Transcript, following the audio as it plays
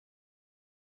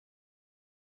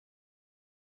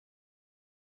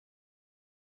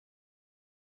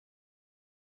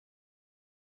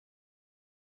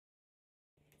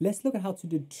Let's look at how to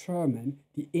determine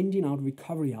the engine out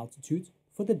recovery altitudes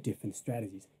for the different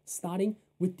strategies, starting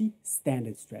with the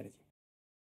standard strategy.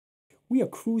 We are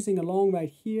cruising along right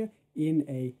here in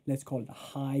a, let's call it a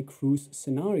high cruise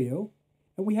scenario,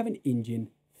 and we have an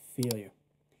engine failure.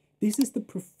 This is the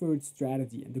preferred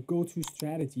strategy and the go-to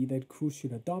strategy that crews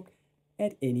should adopt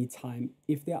at any time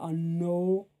if there are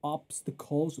no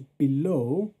obstacles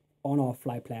below on our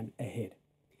flight plan ahead.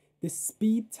 The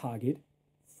speed target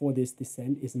for this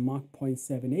descent is Mach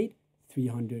 0.78,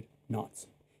 300 knots.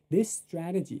 This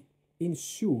strategy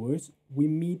ensures we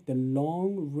meet the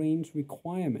long-range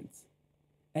requirements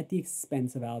at the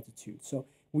expense of altitude. So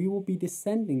we will be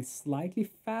descending slightly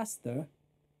faster,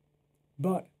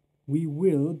 but we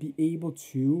will be able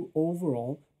to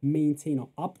overall maintain or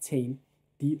obtain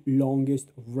the longest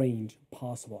range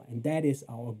possible. And that is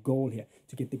our goal here,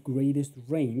 to get the greatest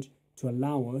range to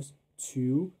allow us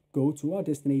to go to our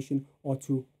destination or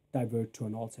to divert to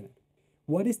an alternate.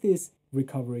 What is this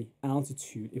recovery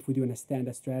altitude if we're doing a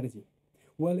standard strategy?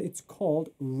 Well, it's called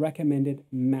recommended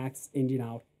max engine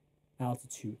out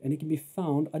altitude, and it can be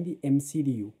found on the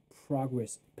MCDU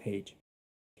progress page.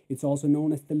 It's also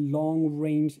known as the long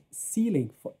range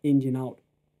ceiling for engine out,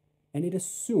 and it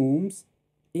assumes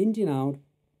engine out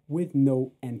with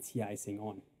no anti-icing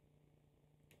on.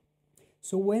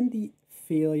 So when the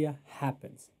failure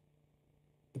happens,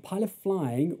 the pilot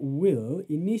flying will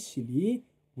initially,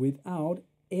 without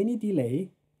any delay,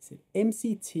 set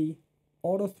MCT,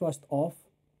 auto thrust off,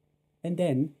 and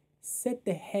then set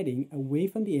the heading away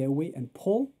from the airway and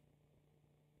pull,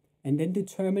 and then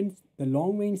determine the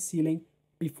long range ceiling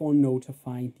before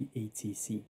notifying the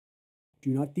ATC. Do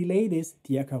not delay this.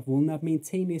 The aircraft will not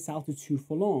maintain this altitude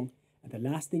for long, and the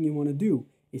last thing you want to do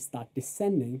is start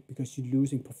descending because you're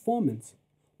losing performance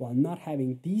while not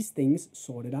having these things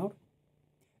sorted out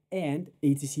and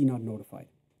ATC not notified.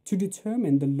 To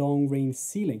determine the long range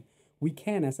ceiling, we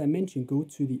can, as I mentioned, go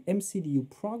to the MCDU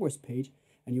progress page,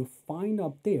 and you'll find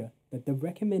up there that the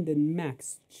recommended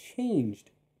max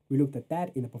changed. We looked at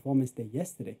that in a performance day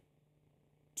yesterday,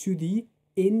 to the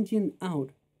engine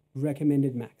out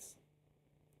recommended max.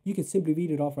 You can simply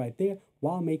read it off right there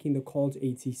while making the call to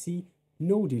ATC.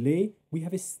 No delay. We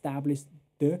have established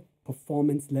the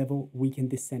performance level we can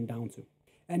descend down to.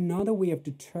 Another way of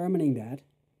determining that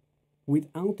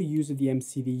without the use of the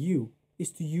MCDU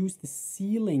is to use the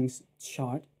ceilings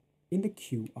chart in the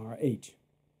QRH.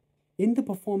 In the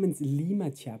Performance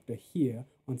Lima chapter here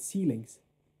on ceilings,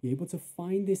 you're able to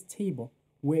find this table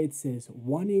where it says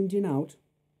one engine out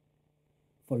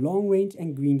for long range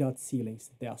and green dot ceilings.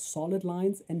 There are solid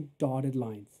lines and dotted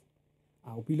lines.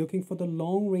 I'll be looking for the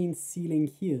long range ceiling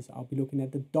here, so I'll be looking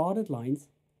at the dotted lines,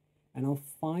 and I'll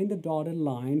find the dotted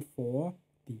line for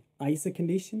the ISA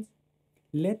conditions.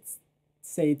 Let's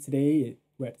say today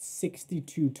we're at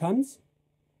 62 tons,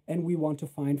 and we want to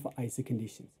find for ISA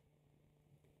conditions.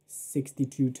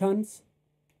 62 tons,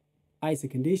 ISA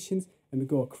conditions, and we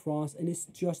go across, and it's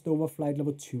just over flight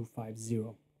level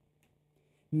 250.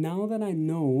 Now that I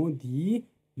know the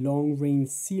long range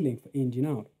ceiling for engine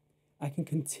out, I can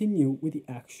continue with the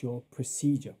actual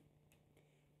procedure.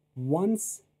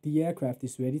 Once the aircraft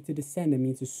is ready to descend, that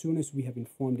means as soon as we have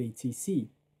informed ATC,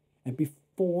 and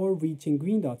before reaching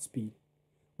green dot speed,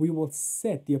 we will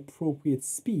set the appropriate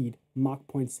speed, Mach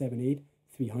 0.78,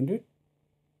 300,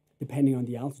 depending on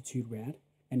the altitude we're at,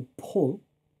 and pull.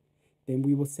 Then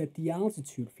we will set the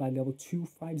altitude, flight level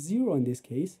 250 in this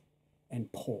case,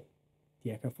 and pull. The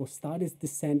aircraft will start its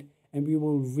descent, and we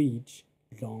will reach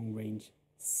long range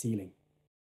ceiling.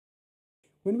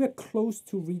 When we're close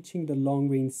to reaching the long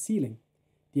range ceiling,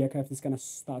 the aircraft is going to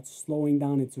start slowing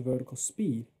down its vertical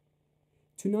speed.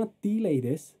 To not delay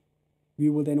this, we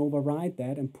will then override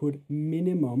that and put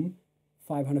minimum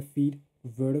 500 feet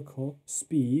vertical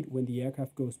speed. When the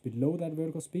aircraft goes below that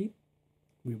vertical speed,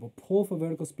 we will pull for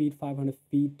vertical speed 500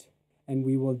 feet, and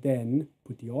we will then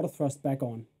put the auto thrust back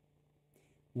on.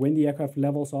 When the aircraft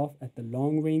levels off at the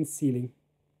long range ceiling,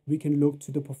 we can look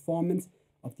to the performance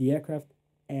of the aircraft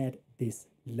at this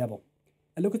level.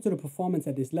 And looking to the performance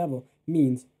at this level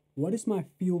means, what is my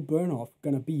fuel burn off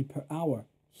going to be per hour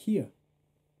here?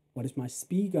 What is my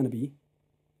speed going to be?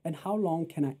 And how long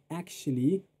can I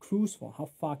actually cruise for? How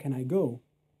far can I go?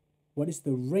 What is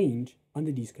the range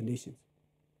under these conditions?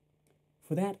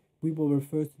 For that, we will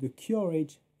refer to the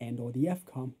QRH and or the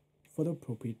FCOM for the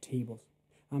appropriate tables.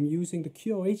 I'm using the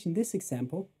QRH in this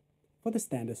example for the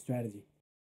standard strategy.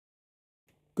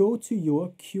 Go to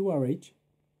your QRH,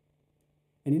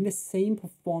 and in the same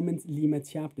Performance Lima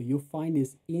chapter, you'll find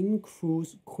this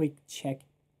in-cruise quick check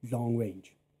long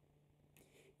range.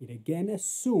 It again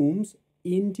assumes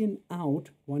engine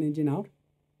out, one engine out,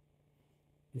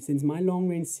 And since my long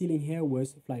range ceiling here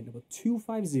was flight level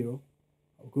 250,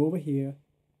 I'll go over here,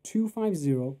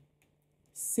 250,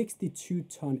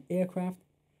 62-ton aircraft,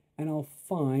 and I'll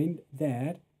find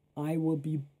that I will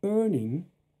be burning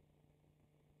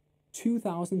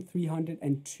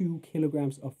 2,302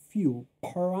 kilograms of fuel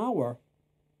per hour.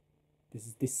 This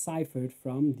is deciphered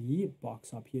from the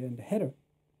box up here in the header.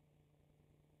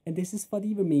 And this is for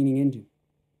the remaining engine.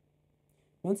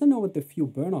 Once I know what the fuel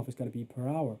burn-off is going to be per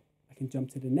hour, I can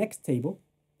jump to the next table.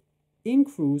 In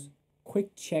cruise,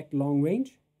 quick check long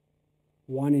range.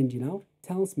 One engine out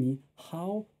tells me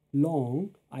how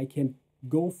long I can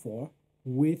go for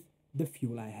with the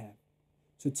fuel I have.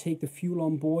 So take the fuel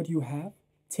on board you have,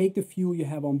 take the fuel you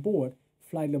have on board,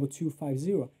 flight level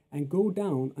 250, and go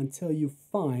down until you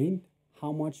find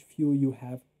how much fuel you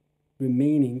have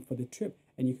remaining for the trip.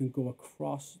 And you can go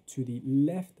across to the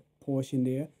left portion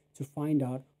there to find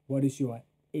out what is your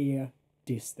air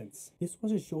distance. This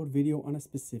was a short video on a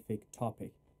specific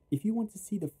topic. If you want to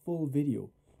see the full video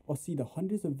or see the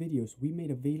hundreds of videos we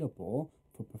made available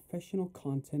for professional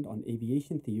content on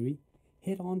aviation theory,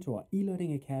 head on to our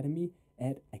e-learning academy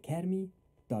at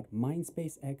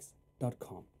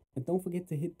academy.mindspacex.com. And don't forget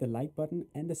to hit the like button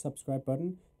and the subscribe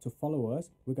button to follow us.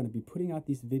 We're going to be putting out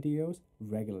these videos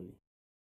regularly.